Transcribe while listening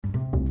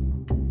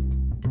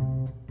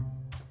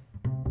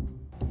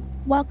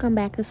Welcome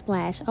back to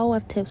Splash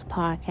OF Tips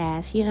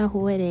Podcast. You know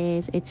who it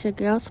is. It's your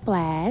girl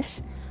Splash.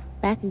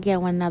 Back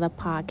again with another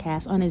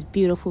podcast on this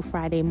beautiful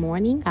Friday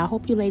morning. I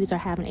hope you ladies are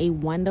having a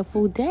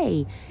wonderful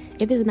day.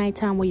 If it's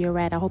nighttime where you're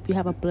at, I hope you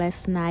have a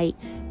blessed night,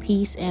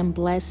 peace and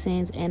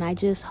blessings. And I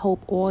just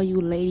hope all you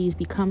ladies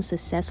become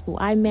successful.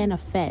 I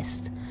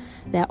manifest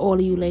that all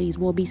of you ladies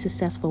will be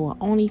successful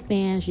on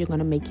Onlyfans. You're going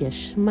to make your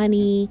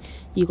money.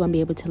 You're going to be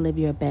able to live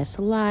your best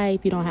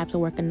life. You don't have to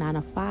work a 9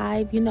 to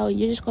 5.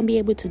 You're just going to be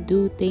able to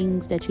do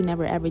things that you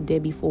never ever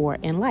did before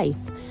in life.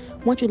 I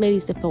want you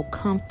ladies to feel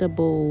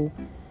comfortable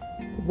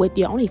with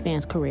your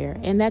OnlyFans career.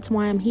 And that's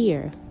why I'm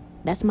here.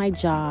 That's my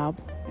job.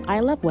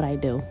 I love what I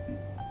do.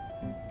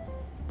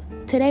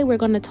 Today we're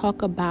going to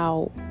talk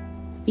about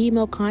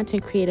female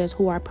content creators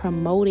who are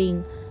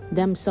promoting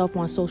themselves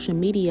on social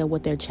media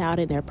with their child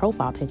in their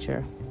profile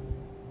picture.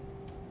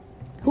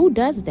 Who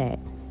does that?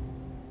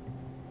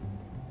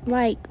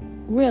 Like,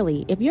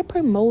 really, if you're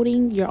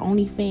promoting your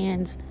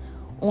OnlyFans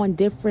on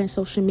different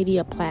social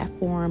media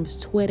platforms,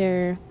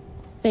 Twitter,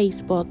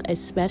 Facebook,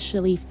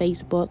 especially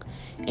Facebook,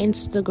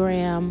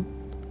 Instagram,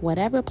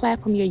 whatever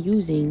platform you're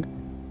using,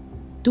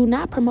 do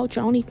not promote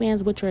your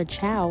OnlyFans with your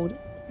child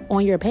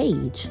on your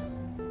page.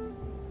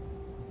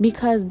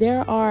 Because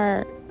there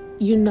are,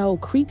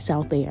 creeps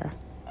out there.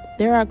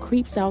 There are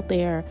creeps out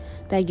there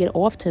that get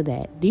off to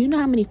that. Do you know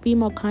how many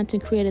female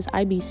content creators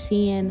I be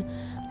seeing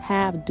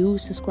have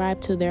dudes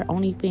subscribe to their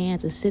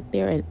OnlyFans and sit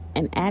there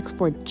and ask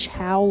for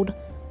child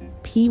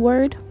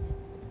P-word?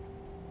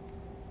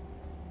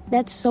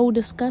 That's so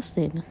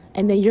disgusting.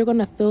 And then you're going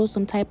to feel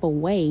some type of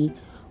way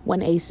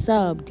when a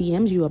sub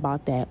DMs you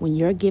about that, when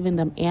you're giving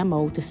them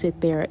ammo to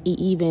sit there and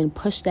even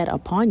push that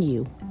upon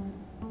you.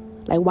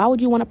 Like, why would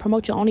you want to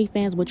promote your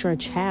OnlyFans with your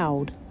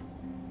child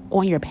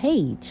on your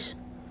page?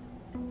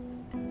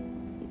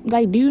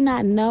 Like, do you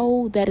not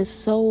know that it's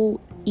so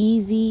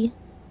easy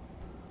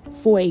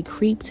for a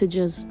creep to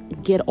just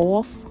get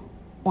off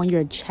on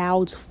your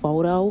child's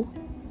photo?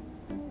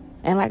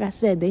 And like I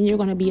said, then you're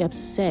going to be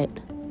upset.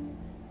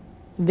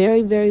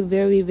 Very, very,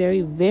 very,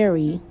 very,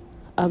 very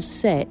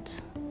upset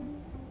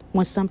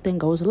when something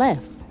goes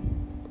left.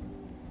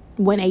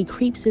 When a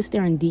creep sits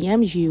there and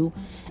DMs you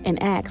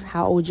and asks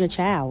how old your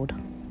child,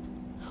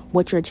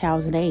 what's your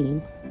child's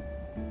name,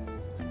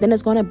 then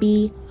it's going to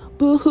be,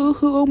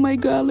 boo-hoo-hoo, oh my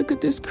God, look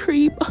at this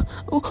creep.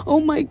 Oh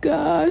my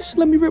gosh,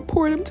 let me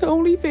report him to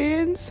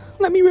OnlyFans.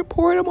 Let me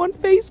report him on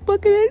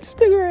Facebook and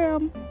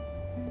Instagram.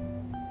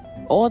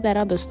 All that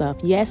other stuff.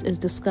 Yes, it's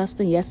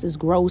disgusting. Yes, it's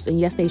gross. And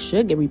yes, they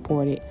should get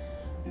reported.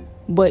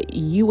 But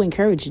you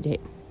encouraged it.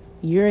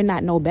 You're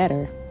not no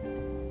better.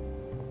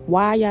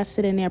 Why are y'all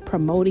sitting there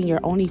promoting your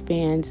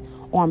OnlyFans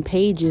on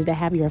pages that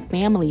have your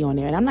family on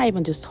there? And I'm not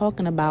even just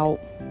talking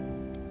about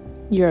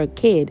your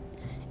kid.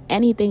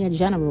 Anything in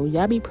general.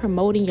 Y'all be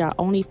promoting your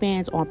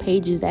OnlyFans on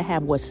pages that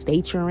have what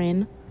state you're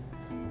in,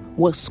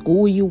 what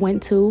school you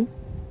went to.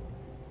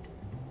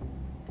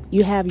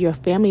 You have your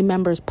family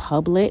members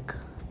public,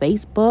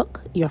 Facebook,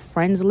 your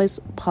friends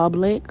list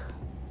public.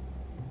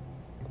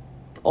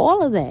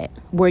 All of that.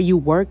 Where you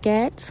work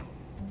at.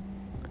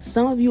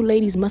 Some of you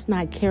ladies must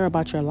not care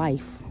about your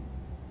life.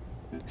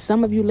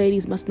 Some of you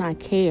ladies must not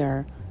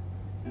care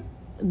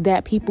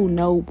that people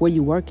know where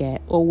you work at,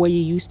 or where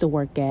you used to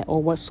work at,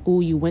 or what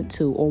school you went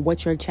to, or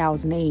what's your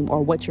child's name,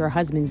 or what's your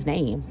husband's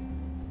name.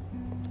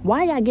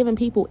 Why y'all giving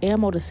people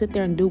ammo to sit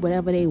there and do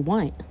whatever they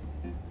want?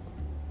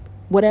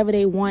 Whatever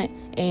they want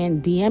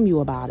and DM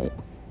you about it.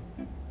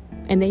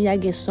 And then y'all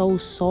get so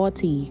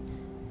salty.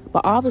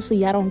 But obviously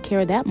y'all don't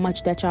care that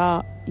much that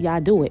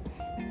y'all do it.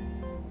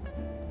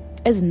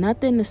 It's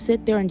nothing to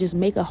sit there and just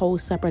make a whole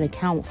separate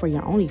account for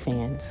your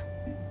OnlyFans.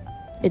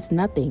 It's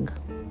nothing.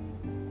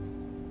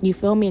 You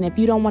feel me? And if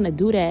you don't want to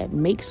do that,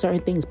 make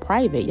certain things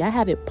private. Y'all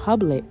have it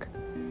public.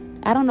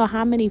 I don't know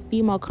how many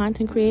female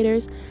content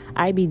creators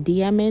I be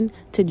DMing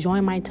to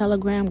join my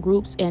Telegram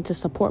groups and to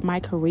support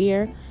my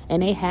career.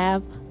 And they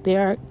have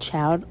their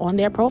child on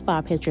their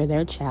profile picture,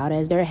 their child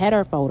as their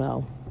header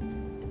photo.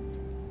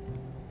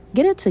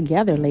 Get it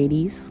together,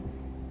 ladies.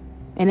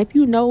 And if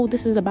you know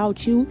this is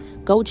about you,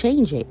 go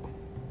change it.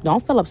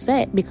 Don't feel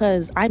upset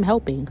because I'm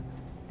helping.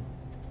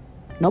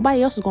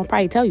 Nobody else is going to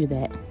probably tell you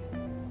that.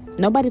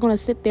 Nobody's going to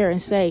sit there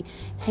and say,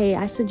 hey,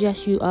 I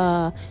suggest you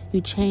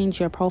change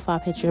your profile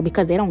picture,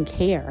 because they don't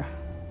care.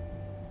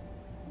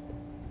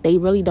 They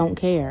really don't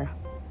care.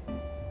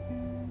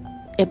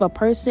 If a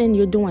person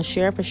you're doing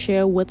share for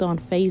share with on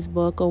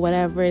Facebook or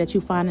whatever that you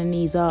find in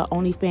these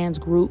OnlyFans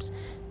groups,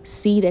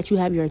 see that you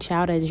have your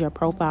child as your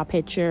profile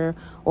picture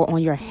or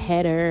on your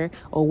header,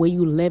 or where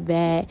you live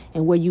at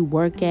and where you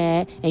work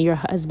at and your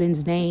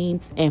husband's name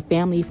and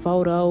family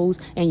photos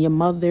and your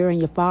mother and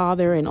your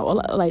father and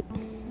all, like,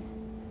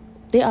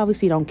 they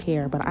obviously don't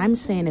care. But I'm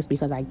saying this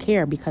because I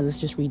care, because it's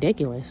just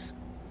ridiculous.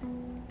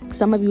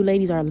 Some of you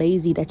ladies are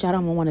lazy that y'all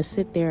don't want to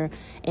sit there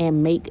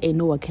and make a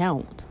new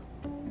account.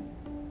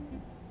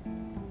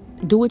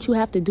 Do what you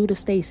have to do to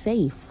stay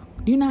safe.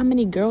 Do you know how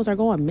many girls are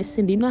going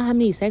missing? Do you know how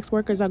many sex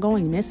workers are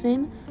going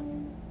missing?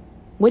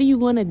 What are you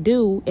going to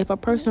do if a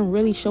person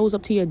really shows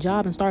up to your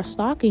job and starts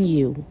stalking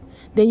you?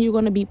 Then you're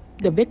going to be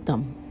the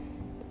victim.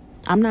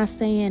 I'm not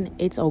saying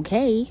it's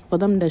okay for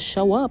them to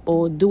show up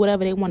or do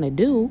whatever they want to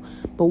do,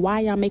 but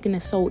why y'all making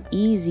it so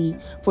easy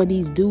for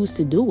these dudes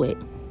to do it?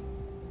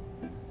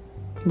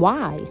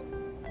 Why?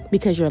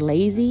 Because you're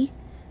lazy?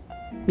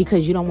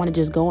 Because you don't want to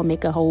just go and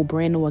make a whole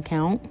brand new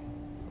account?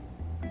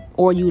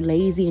 Or you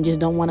lazy and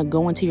just don't want to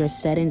go into your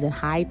settings and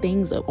hide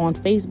things? On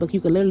Facebook, you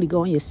can literally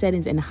go in your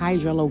settings and hide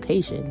your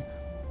location.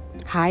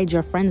 Hide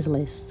your friends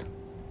list.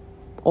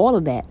 All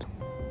of that.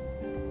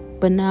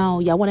 But no,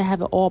 y'all want to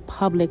have it all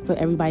public for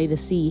everybody to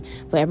see.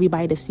 For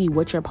everybody to see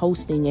what you're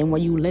posting and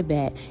where you live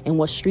at and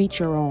what street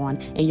you're on.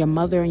 And your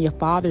mother and your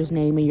father's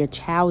name and your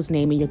child's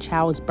name and your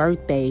child's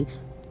birthday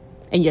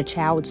and your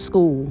child's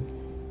school.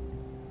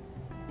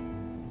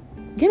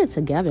 Get it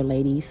together,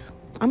 ladies.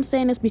 I'm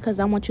saying this because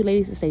I want you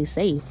ladies to stay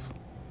safe.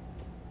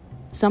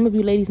 Some of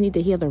you ladies need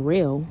to hear the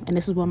real. And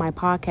this is what my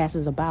podcast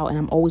is about. And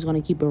I'm always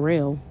going to keep it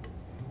real.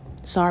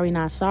 Sorry,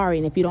 not sorry.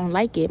 And if you don't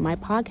like it, my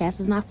podcast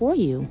is not for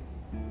you.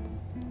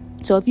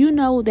 So if you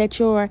know that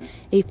you're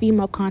a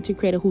female content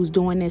creator who's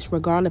doing this,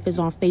 regardless if it's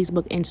on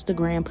Facebook,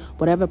 Instagram,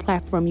 whatever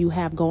platform you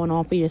have going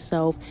on for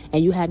yourself,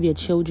 and you have your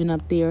children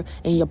up there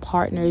and your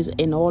partners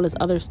and all this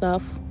other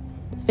stuff,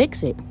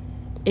 fix it.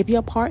 If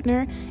your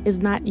partner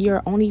is not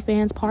your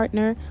OnlyFans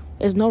partner,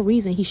 there's no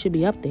reason he should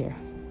be up there.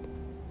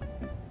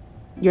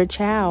 Your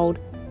child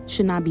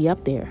should not be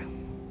up there.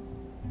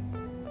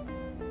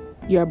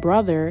 Your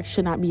brother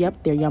should not be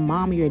up there, your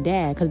mom or your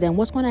dad. Because then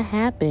what's going to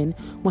happen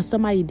when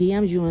somebody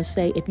DMs you and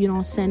say, if you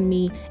don't send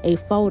me a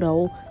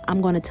photo,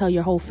 I'm going to tell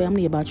your whole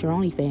family about your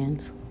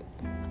OnlyFans.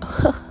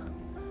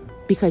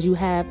 Because you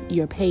have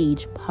your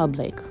page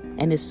public.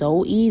 And it's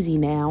so easy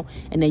now.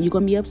 And then you're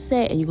going to be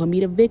upset and you're going to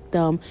be the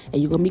victim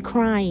and you're going to be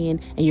crying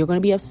and you're going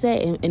to be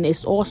upset. And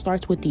it all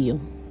starts with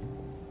you.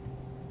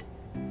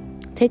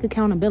 Take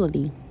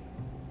accountability.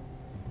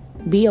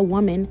 Be a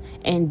woman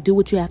and do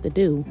what you have to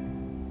do.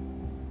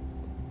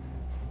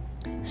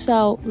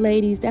 So,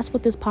 ladies, that's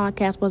what this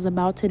podcast was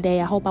about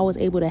today. I hope I was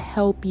able to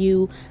help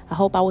you. I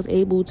hope I was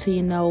able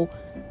to,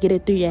 get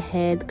it through your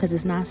head, because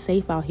it's not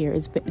safe out here.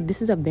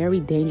 This is a very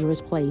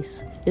dangerous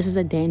place. This is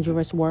a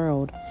dangerous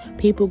world.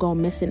 People go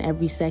missing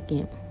every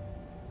second.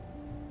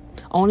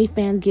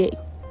 OnlyFans get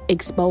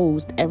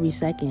exposed every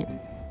second.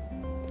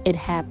 It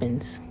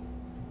happens.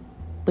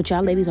 But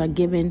y'all ladies are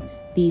giving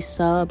these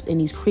subs and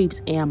these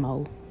creeps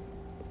ammo.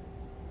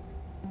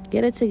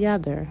 Get it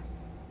together.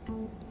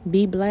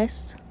 Be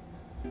blessed.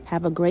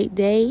 Have a great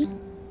day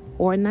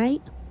or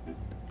night,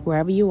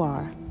 wherever you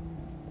are.